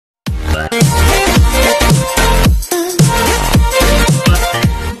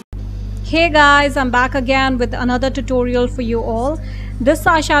Hey guys, I'm back again with another tutorial for you all. This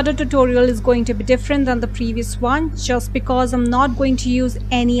eyeshadow tutorial is going to be different than the previous one just because I'm not going to use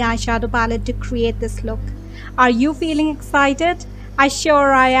any eyeshadow palette to create this look. Are you feeling excited? I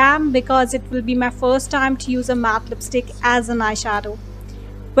sure I am because it will be my first time to use a matte lipstick as an eyeshadow.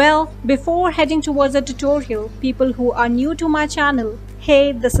 Well, before heading towards the tutorial, people who are new to my channel,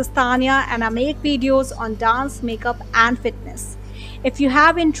 hey, this is Tanya and I make videos on dance, makeup and fitness. If you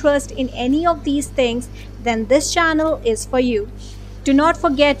have interest in any of these things, then this channel is for you. Do not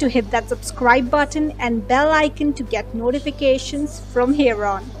forget to hit that subscribe button and bell icon to get notifications from here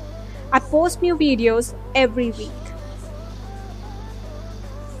on. I post new videos every week.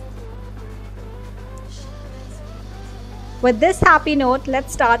 With this happy note,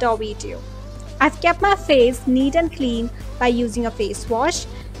 let's start our video. I've kept my face neat and clean by using a face wash.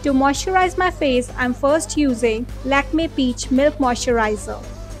 To moisturize my face, I'm first using Lakme Peach Milk Moisturizer.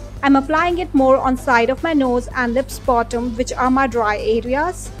 I'm applying it more on side of my nose and lips bottom, which are my dry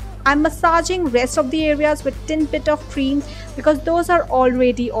areas. I'm massaging rest of the areas with thin bit of cream because those are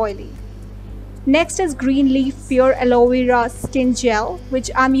already oily. Next is Green Leaf Pure Aloe Vera Skin Gel, which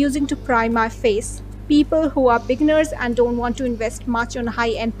I'm using to prime my face. People who are beginners and don't want to invest much on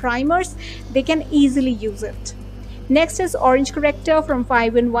high-end primers, they can easily use it. Next is Orange Corrector from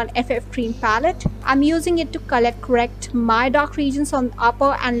 5-in-1 FF Cream Palette. I'm using it to correct my dark regions on the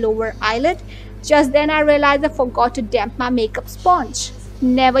upper and lower eyelid. Just then I realized I forgot to damp my makeup sponge.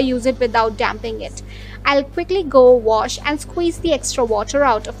 Never use it without damping it. I'll quickly go wash and squeeze the extra water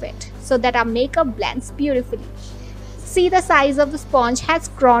out of it so that our makeup blends beautifully. See, the size of the sponge has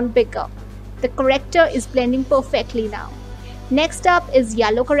grown bigger. The corrector is blending perfectly now. Next up is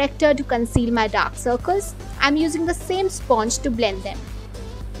Yellow Corrector to conceal my dark circles. I'm using the same sponge to blend them.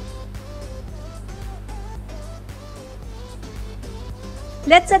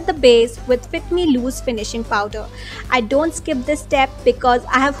 Let's set the base with Fit Me Loose Finishing Powder. I don't skip this step because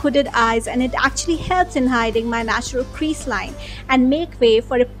I have hooded eyes and it actually helps in hiding my natural crease line and make way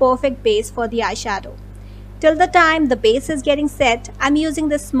for a perfect base for the eyeshadow. Till the time the base is getting set, I'm using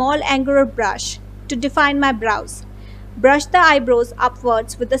this small angular brush to define my brows. Brush the eyebrows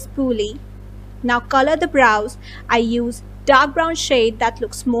upwards with a spoolie. Now color the brows. I use dark brown shade that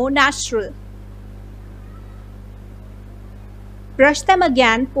looks more natural. Brush them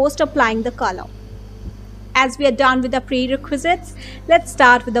again post applying the color. As we are done with the prerequisites, let's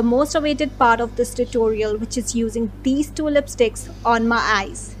start with the most awaited part of this tutorial, which is using these two lipsticks on my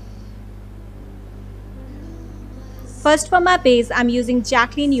eyes. First, for my base, I'm using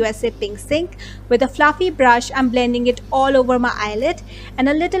Jaquiline USA Pink Sink. With a fluffy brush, I'm blending it all over my eyelid and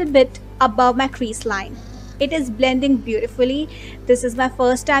a little bit above my crease line. It is blending beautifully. This is my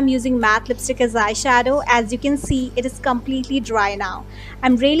first time using matte lipstick as eyeshadow. As you can see, it is completely dry now.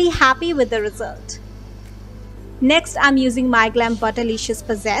 I'm really happy with the result. Next, I'm using MyGlamm Butterlicious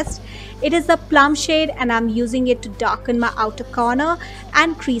Possessed. It is a plum shade and I'm using it to darken my outer corner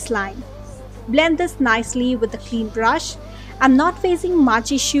and crease line. Blend this nicely with a clean brush. I'm not facing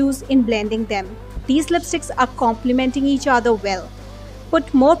much issues in blending them. These lipsticks are complementing each other well.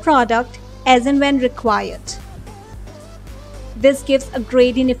 Put more product as and when required. This gives a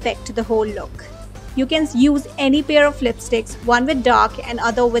gradient effect to the whole look. You can use any pair of lipsticks, one with dark and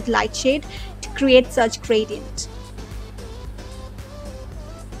other with light shade, to create such gradient.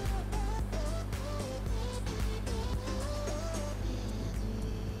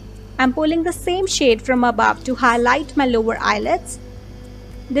 I'm pulling the same shade from above to highlight my lower eyelids.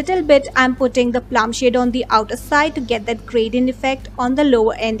 Little bit I'm putting the plum shade on the outer side to get that gradient effect on the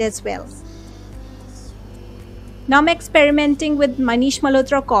lower end as well. Now I'm experimenting with Manish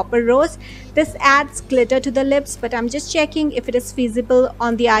Malhotra Copper Rose. This adds glitter to the lips, but I'm just checking if it is feasible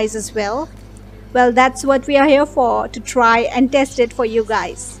on the eyes as well. Well, that's what we are here for, to try and test it for you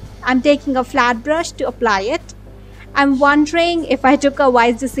guys. I'm taking a flat brush to apply it. I'm wondering if I took a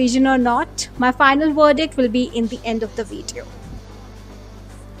wise decision or not. My final verdict will be in the end of the video.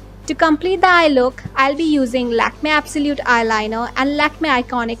 To complete the eye look, I'll be using Lakme Absolute Eyeliner and Lakme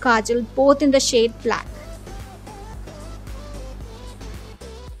Iconic Kajal, both in the shade black.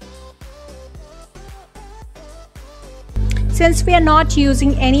 Since we are not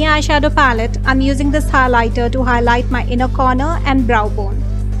using any eyeshadow palette, I'm using this highlighter to highlight my inner corner and brow bone.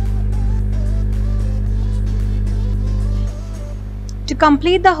 To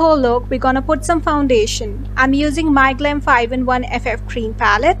complete the whole look, we're gonna put some foundation. I'm using MyGlamm 5-in-1 FF Cream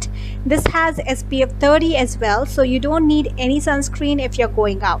Palette. This has SPF 30 as well, so you don't need any sunscreen if you're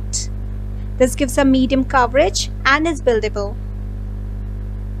going out. This gives a medium coverage and is buildable.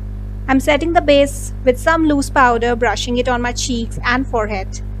 I'm setting the base with some loose powder, brushing it on my cheeks and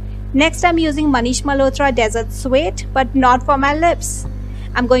forehead. Next, I'm using Manish Malhotra Desert Suede, but not for my lips.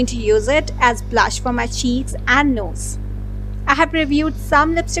 I'm going to use it as blush for my cheeks and nose. I have reviewed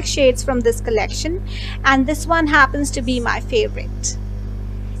some lipstick shades from this collection, and this one happens to be my favorite.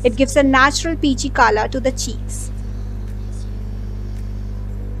 It gives a natural peachy color to the cheeks.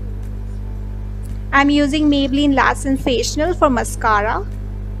 I'm using Maybelline Lash Sensational for mascara.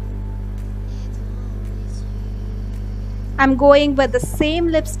 I'm going with the same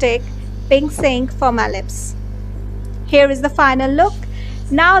lipstick, Pink Sink, for my lips. Here is the final look.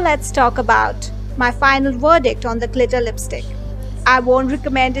 Now let's talk about my final verdict on the glitter lipstick. I won't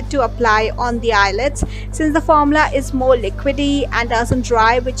recommend it to apply on the eyelids since the formula is more liquidy and doesn't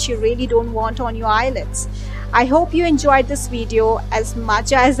dry, which you really don't want on your eyelids. I hope you enjoyed this video as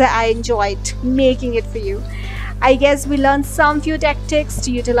much as I enjoyed making it for you. I guess we learned some few tactics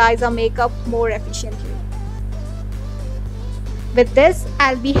to utilize our makeup more efficiently. With this,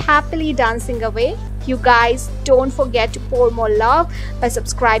 I'll be happily dancing away. You guys don't forget to pour more love by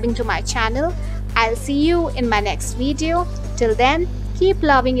subscribing to my channel. I'll see you in my next video. Till then, keep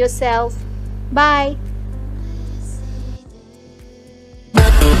loving yourself. Bye.